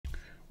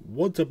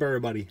What's up,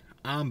 everybody?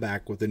 I'm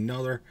back with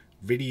another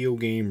video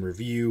game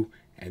review,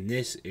 and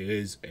this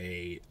is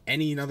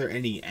another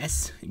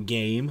NES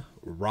game,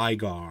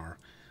 Rygar,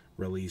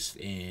 released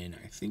in,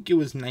 I think it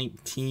was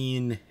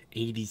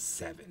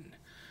 1987.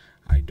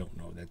 I don't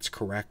know if that's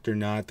correct or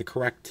not. The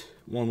correct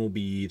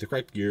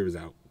year was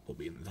out, will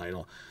be in the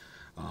title.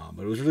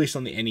 But it was released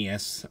on the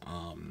NES.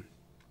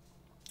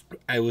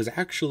 It was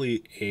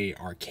actually a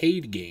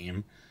arcade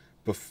game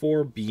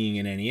before being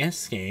an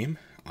NES game.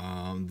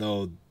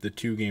 Though the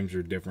two games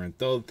are different,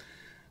 though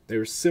they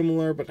were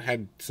similar but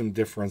had some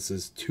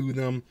differences to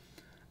them.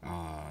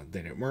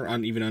 They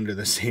weren't even under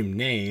the same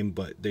name,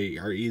 but they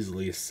are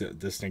easily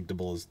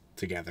distinctible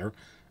together.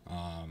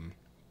 And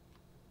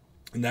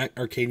that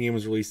arcade game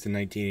was released in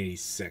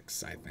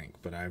 1986, I think,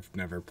 but I've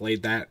never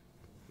played that,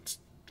 as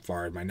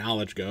far as my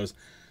knowledge goes.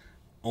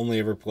 Only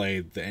ever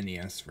played the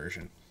NES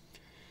version.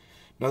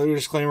 Another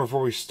disclaimer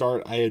before we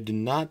start, I did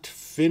not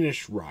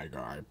finish Rygar.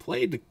 I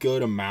played a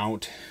good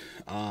amount,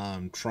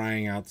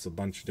 trying out a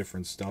bunch of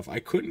different stuff. I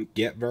couldn't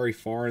get very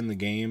far in the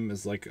game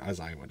as I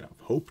would have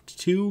hoped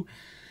to,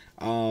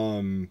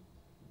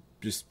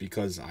 just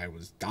because I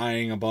was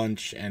dying a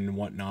bunch and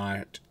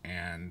whatnot,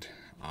 and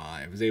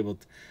I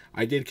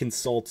did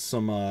consult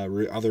some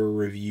other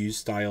review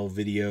style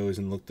videos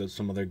and looked at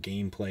some other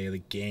gameplay of the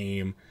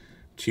game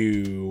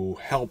to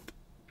help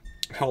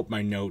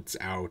my notes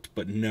out,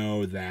 but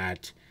know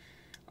that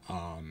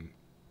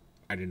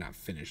I did not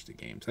finish the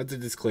game. So that's a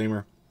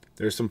disclaimer.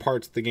 There's some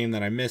parts of the game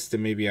that I missed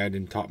and maybe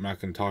I'm not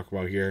going to talk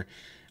about here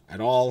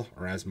at all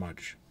or as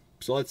much.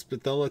 So let's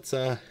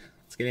get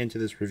into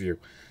this review.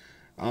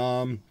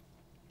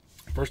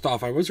 First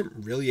off, I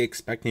wasn't really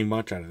expecting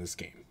much out of this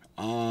game.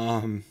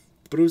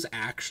 But it was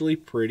actually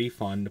pretty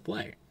fun to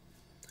play.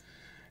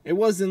 It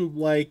wasn't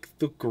like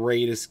the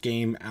greatest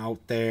game out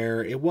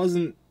there. It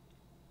wasn't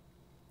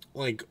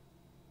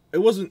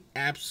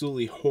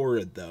absolutely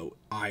horrid, though,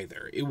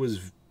 either. It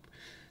was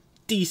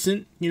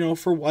decent,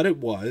 for what it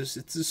was.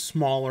 It's a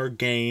smaller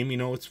game,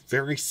 it's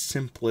very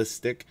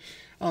simplistic.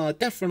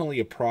 Definitely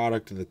a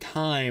product of the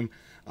time,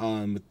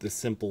 with the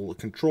simple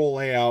control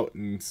layout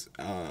and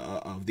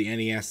of the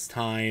NES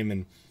time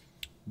and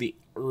the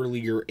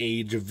earlier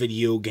age of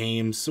video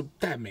games, so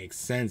that makes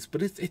sense,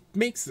 but it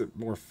makes it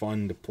more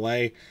fun to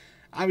play.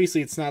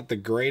 Obviously, it's not the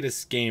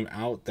greatest game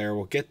out there.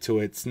 We'll get to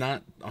it. It's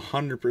not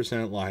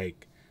 100%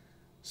 like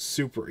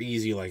super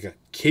easy like a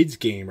kid's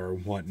game or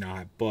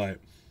whatnot, but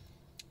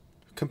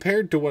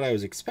compared to what I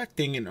was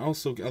expecting and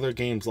also other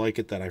games like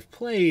it that I've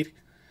played,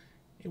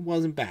 it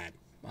wasn't bad.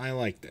 I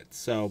liked it.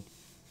 So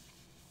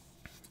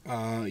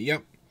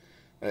yep,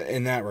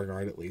 in that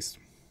regard at least.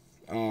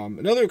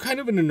 Another kind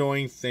of an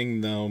annoying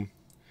thing, though,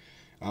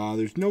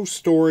 there's no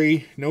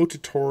story, no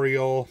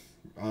tutorial.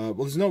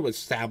 There's no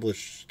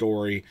established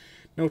story,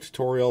 no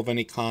tutorial of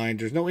any kind.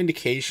 There's no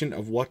indication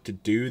of what to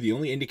do. The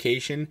only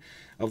indication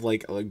of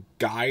like a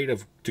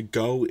guide to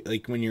go,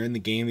 like when you're in the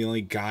game, the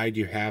only guide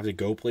you have to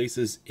go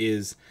places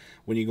is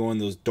when you go in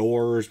those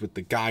doors with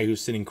the guy who's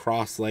sitting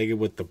cross-legged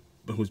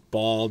who's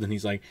bald, and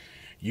he's like,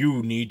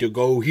 you need to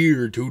go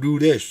here to do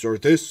this, or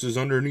this is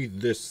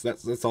underneath this.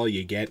 That's all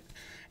you get.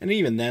 And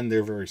even then,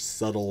 they're very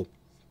subtle.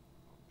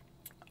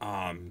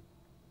 What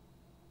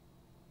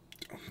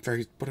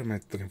am I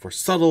looking for?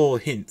 Subtle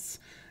hints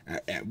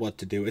at what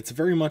to do. It's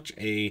very much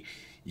you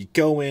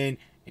go in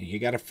and you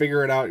got to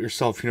figure it out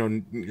yourself.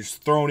 You're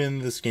just thrown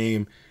into this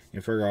game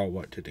and figure out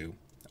what to do.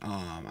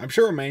 I'm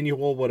sure a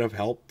manual would have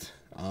helped.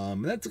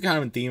 That's a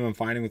common theme I'm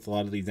finding with a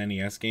lot of these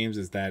NES games,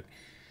 is that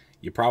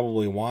you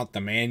probably want the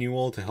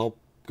manual to help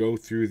go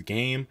through the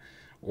game,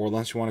 or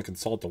unless you want to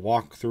consult the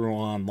walkthrough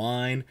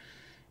online.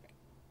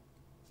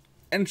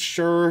 And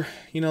sure,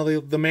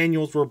 the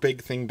manuals were a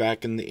big thing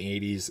back in the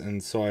 80s,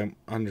 and so I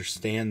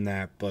understand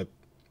that, but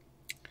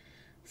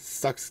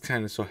sucks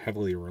kind of so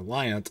heavily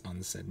reliant on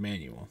the said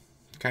manual.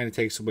 It kind of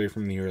takes away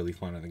from the early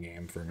fun of the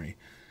game for me.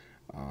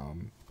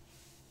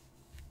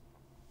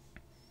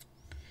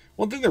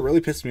 One thing that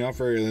really pissed me off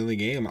very early in the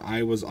game,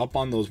 I was up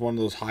on one of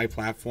those high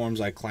platforms.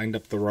 I climbed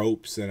up the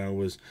ropes, and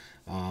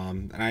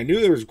and I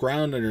knew there was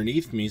ground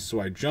underneath me, so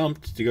I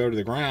jumped to go to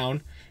the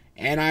ground.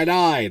 And I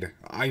died.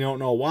 I don't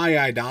know why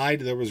I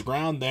died. There was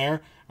ground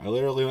there. I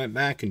literally went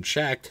back and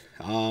checked.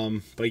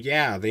 But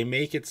yeah, they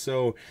make it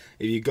so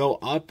if you go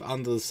up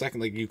onto the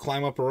second, like you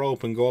climb up a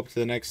rope and go up to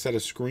the next set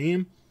of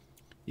screen,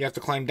 you have to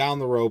climb down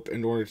the rope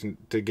in order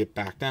to get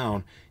back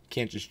down. You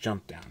can't just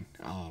jump down.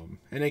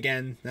 And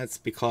again, that's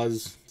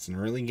because it's an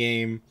early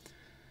game.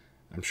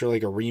 I'm sure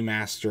like a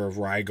remaster of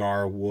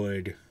Rygar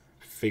would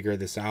figure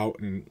this out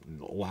and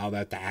allow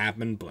that to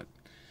happen, but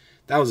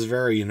that was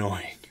very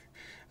annoying.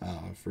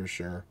 For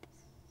sure.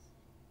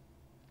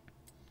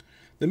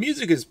 The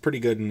music is pretty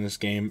good in this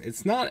game.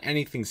 It's not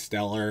anything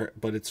stellar,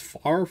 but it's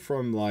far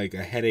from like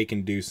a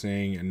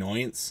headache-inducing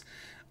annoyance.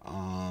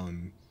 I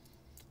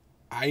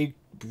mean,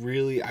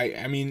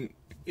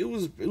 it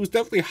was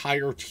definitely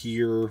higher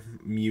tier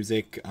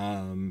music.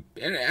 And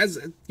it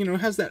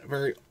has that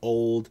very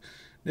old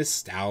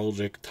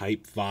nostalgic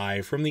type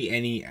vibe from the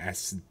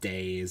NES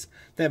days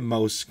that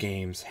most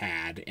games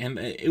had, and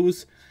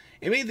it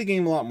made the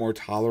game a lot more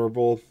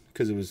tolerable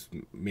because it was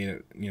made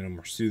it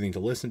more soothing to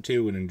listen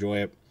to and enjoy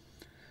it.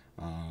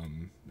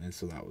 And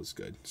so that was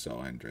good.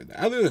 So I enjoyed that.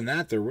 Other than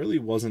that, there really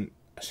wasn't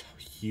a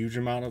huge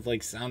amount of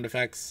like sound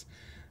effects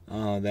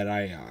that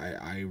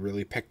I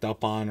really picked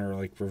up on or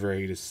like were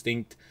very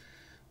distinct,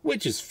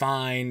 which is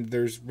fine.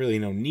 There's really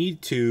no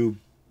need to,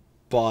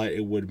 but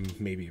it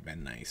would maybe have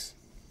been nice.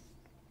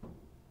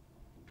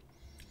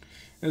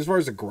 And as far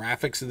as the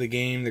graphics of the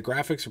game, the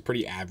graphics are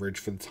pretty average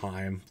for the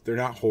time. They're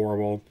not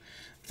horrible.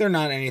 They're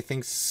not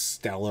anything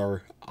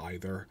stellar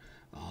either.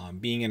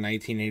 Being a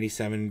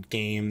 1987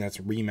 game that's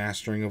a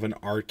remastering of an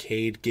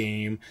arcade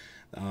game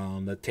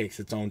that takes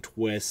its own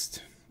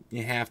twist,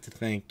 you have to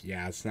think,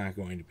 yeah, it's not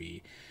going to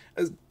be.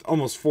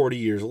 Almost 40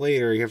 years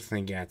later, you have to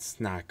think, yeah, it's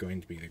not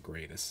going to be the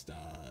greatest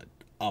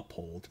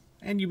uphold.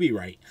 And you'd be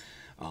right.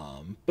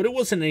 But it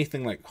wasn't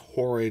anything like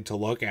horrid to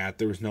look at.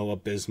 There was no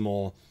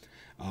abysmal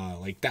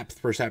like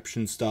depth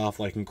perception stuff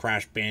like in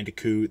Crash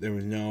Bandicoot. There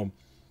was no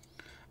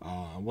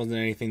wasn't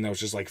anything that was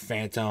just like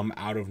phantom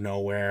out of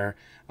nowhere.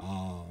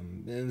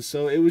 And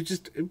so it was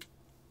just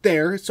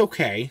there. It's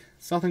okay.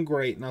 It's nothing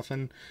great,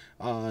 nothing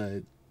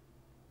horrid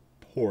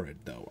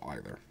though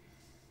either.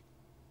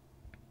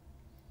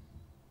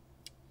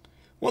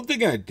 One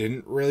thing I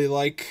didn't really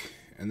like,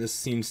 and this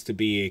seems to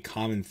be a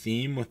common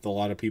theme with a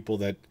lot of people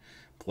that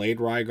played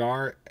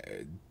Rygar,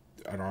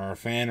 and are a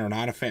fan or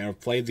not a fan, or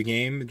played the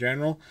game in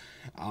general,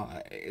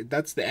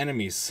 that's the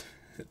enemies.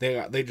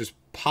 They just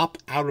pop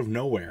out of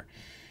nowhere.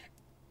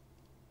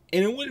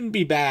 And it wouldn't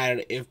be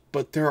bad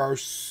but there are,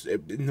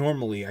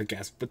 normally I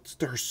guess, but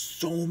there are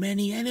so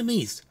many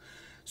enemies.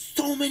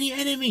 So many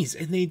enemies,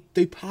 and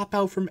they pop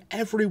out from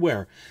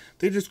everywhere.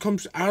 They just come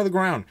out of the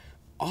ground.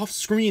 Off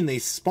screen, they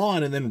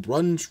spawn and then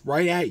run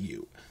right at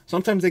you.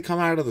 Sometimes they come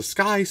out of the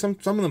sky. Some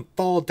of them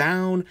fall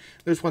down.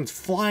 There's ones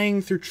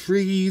flying through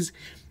trees.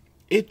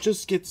 It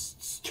just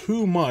gets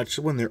too much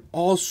when they're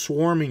all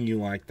swarming you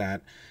like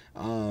that.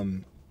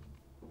 And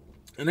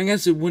I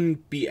guess it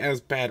wouldn't be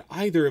as bad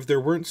either if there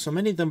weren't so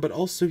many of them, but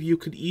also you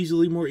could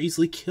more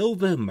easily kill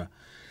them.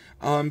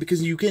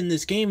 Because you get in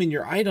this game and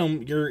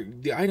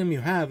the item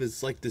you have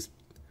is like this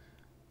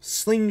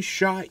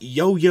slingshot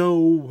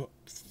yo-yo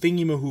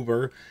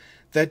thingy-mahoober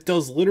that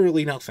does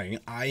literally nothing.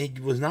 I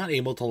was not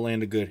able to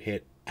land a good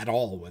hit at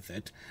all with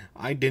it.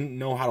 I didn't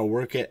know how to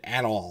work it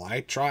at all. I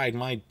tried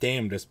my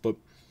damnedest, but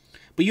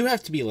you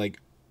have to be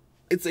like,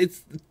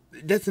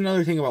 that's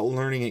another thing about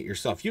learning it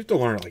yourself. You have to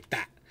learn it like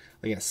that,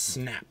 like a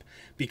snap,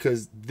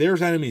 because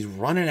there's enemies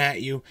running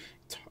at you.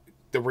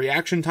 The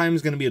reaction time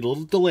is going to be a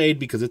little delayed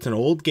because it's an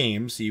old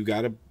game, so you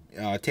got to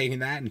take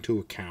that into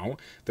account.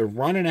 They're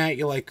running at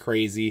you like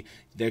crazy.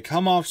 They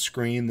come off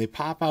screen. They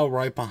pop out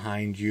right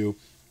behind you.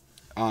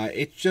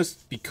 It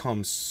just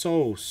becomes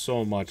so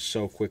much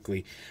so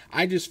quickly.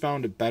 I just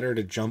found it better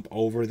to jump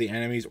over the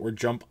enemies or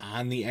jump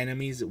on the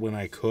enemies when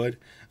I could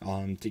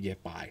to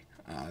get by.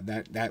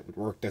 That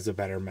worked as a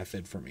better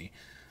method for me,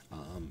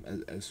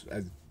 as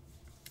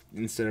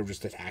instead of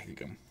just attacking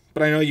them.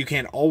 But I know you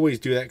can't always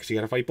do that because you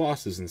got to fight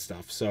bosses and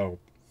stuff. So,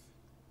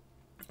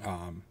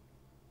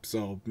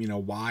 you know,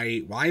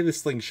 why the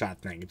slingshot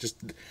thing? It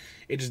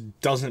just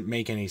doesn't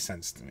make any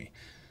sense to me.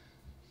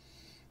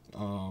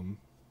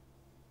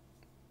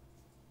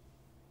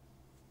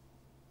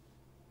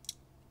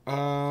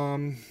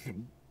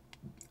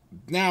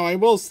 Now I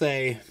will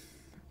say,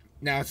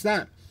 it's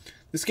not,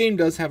 this game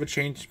does have a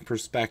change in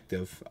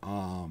perspective.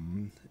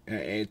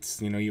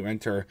 It's,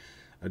 you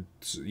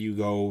you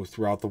go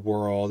throughout the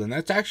world, and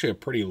that's actually a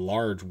pretty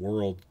large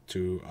world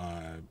to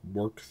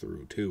work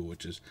through too,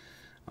 which is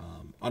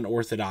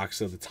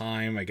unorthodox of the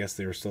time. I guess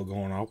they were still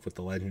going off with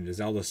the Legend of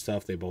Zelda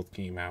stuff. They both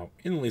came out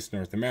in at least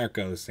North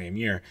America the same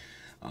year.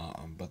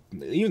 But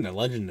even the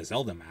Legend of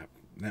Zelda map,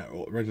 that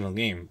original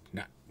game,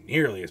 not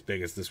nearly as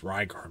big as this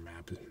Rygar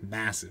map. Is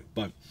massive,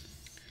 but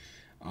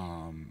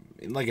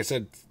like I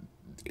said,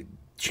 it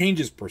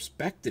changes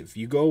perspective.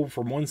 You go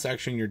from one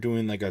section, you're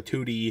doing like a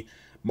 2D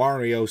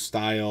Mario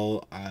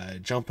style,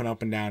 jumping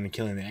up and down and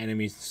killing the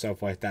enemies and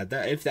stuff like that.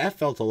 That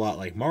felt a lot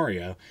like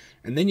Mario.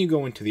 And then you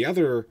go into the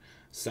other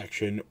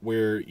section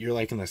where you're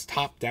like in this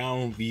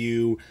top-down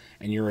view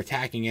and you're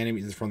attacking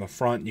enemies from the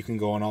front. You can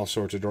go in all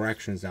sorts of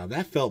directions now.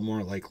 That felt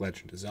more like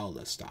Legend of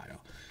Zelda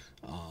style.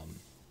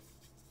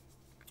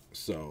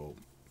 So,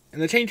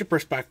 and the change of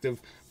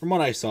perspective, from what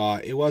I saw,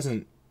 it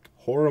wasn't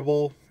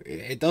horrible.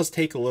 It does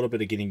take a little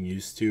bit of getting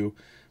used to.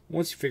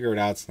 Once you figure it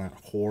out, it's not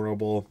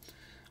horrible.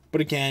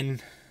 But again,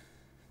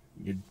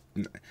 you're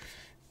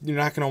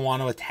not going to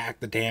want to attack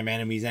the damn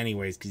enemies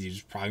anyways, because you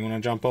just probably want to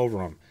jump over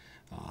them.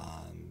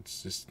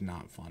 It's just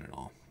not fun at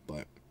all.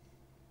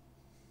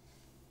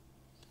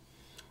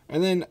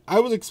 And then I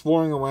was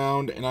exploring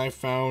around, and I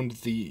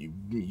found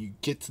you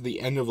get to the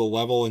end of the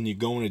level, and you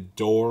go in a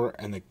door,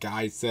 and the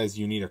guy says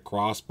you need a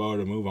crossbow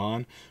to move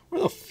on.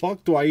 Where the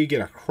fuck do I get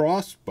a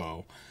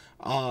crossbow?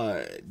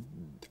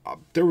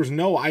 there was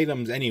no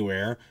items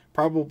anywhere.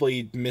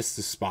 Probably missed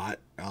the spot,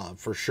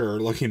 for sure.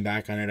 Looking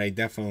back on it, I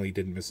definitely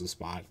did miss a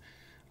spot.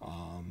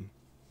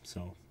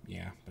 So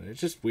yeah, but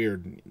it's just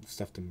weird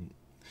stuff to.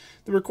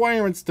 The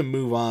requirements to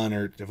move on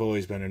have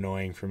always been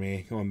annoying for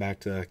me. Going back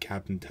to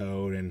Captain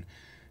Toad and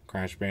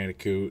Crash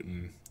Bandicoot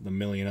and the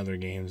million other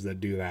games that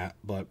do that,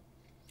 but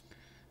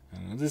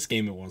this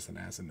game it wasn't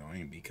as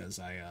annoying because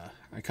I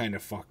kind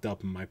of fucked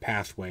up in my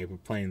pathway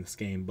with playing this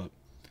game. But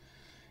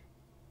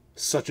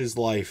such is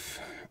life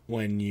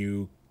when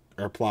you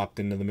are plopped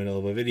into the middle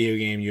of a video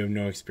game you have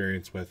no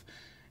experience with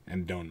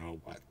and don't know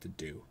what to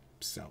do.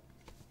 So.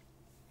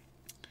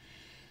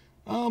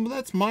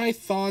 That's my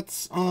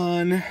thoughts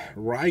on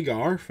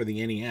Rygar for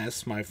the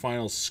NES. My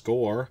final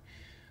score,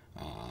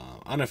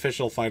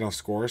 unofficial final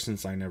score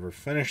since I never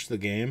finished the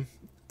game.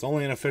 It's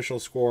only an official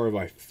score if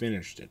I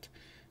finished it.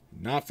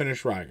 Not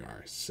finished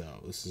Rygar,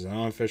 so this is an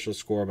unofficial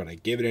score, but I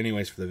give it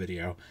anyways for the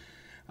video.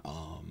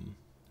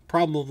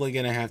 Probably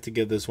gonna have to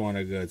give this one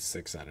a good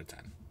 6 out of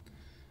 10.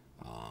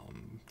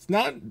 It's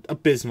not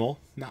abysmal,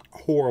 not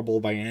horrible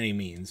by any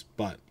means,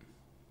 but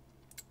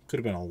could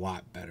have been a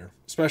lot better,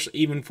 especially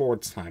even for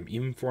its time,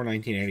 even for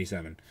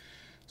 1987.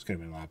 This could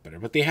have been a lot better.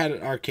 But they had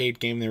an arcade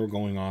game they were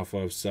going off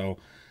of, so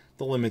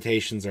the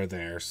limitations are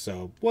there.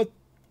 So what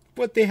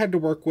they had to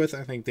work with,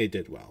 I think they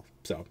did well.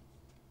 So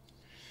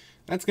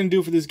that's going to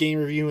do it for this game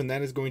review, and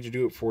that is going to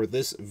do it for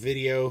this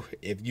video.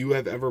 If you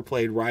have ever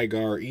played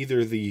Rygar,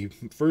 either the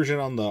version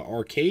on the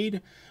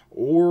arcade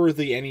or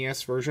the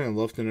NES version, I'd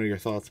love to know your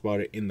thoughts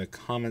about it in the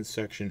comments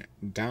section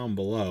down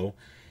below.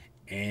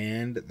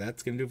 And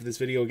that's going to do it for this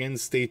video. Again,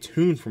 stay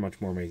tuned for much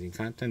more amazing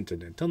content.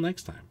 And until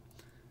next time,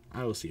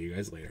 I will see you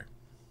guys later.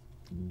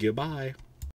 Goodbye.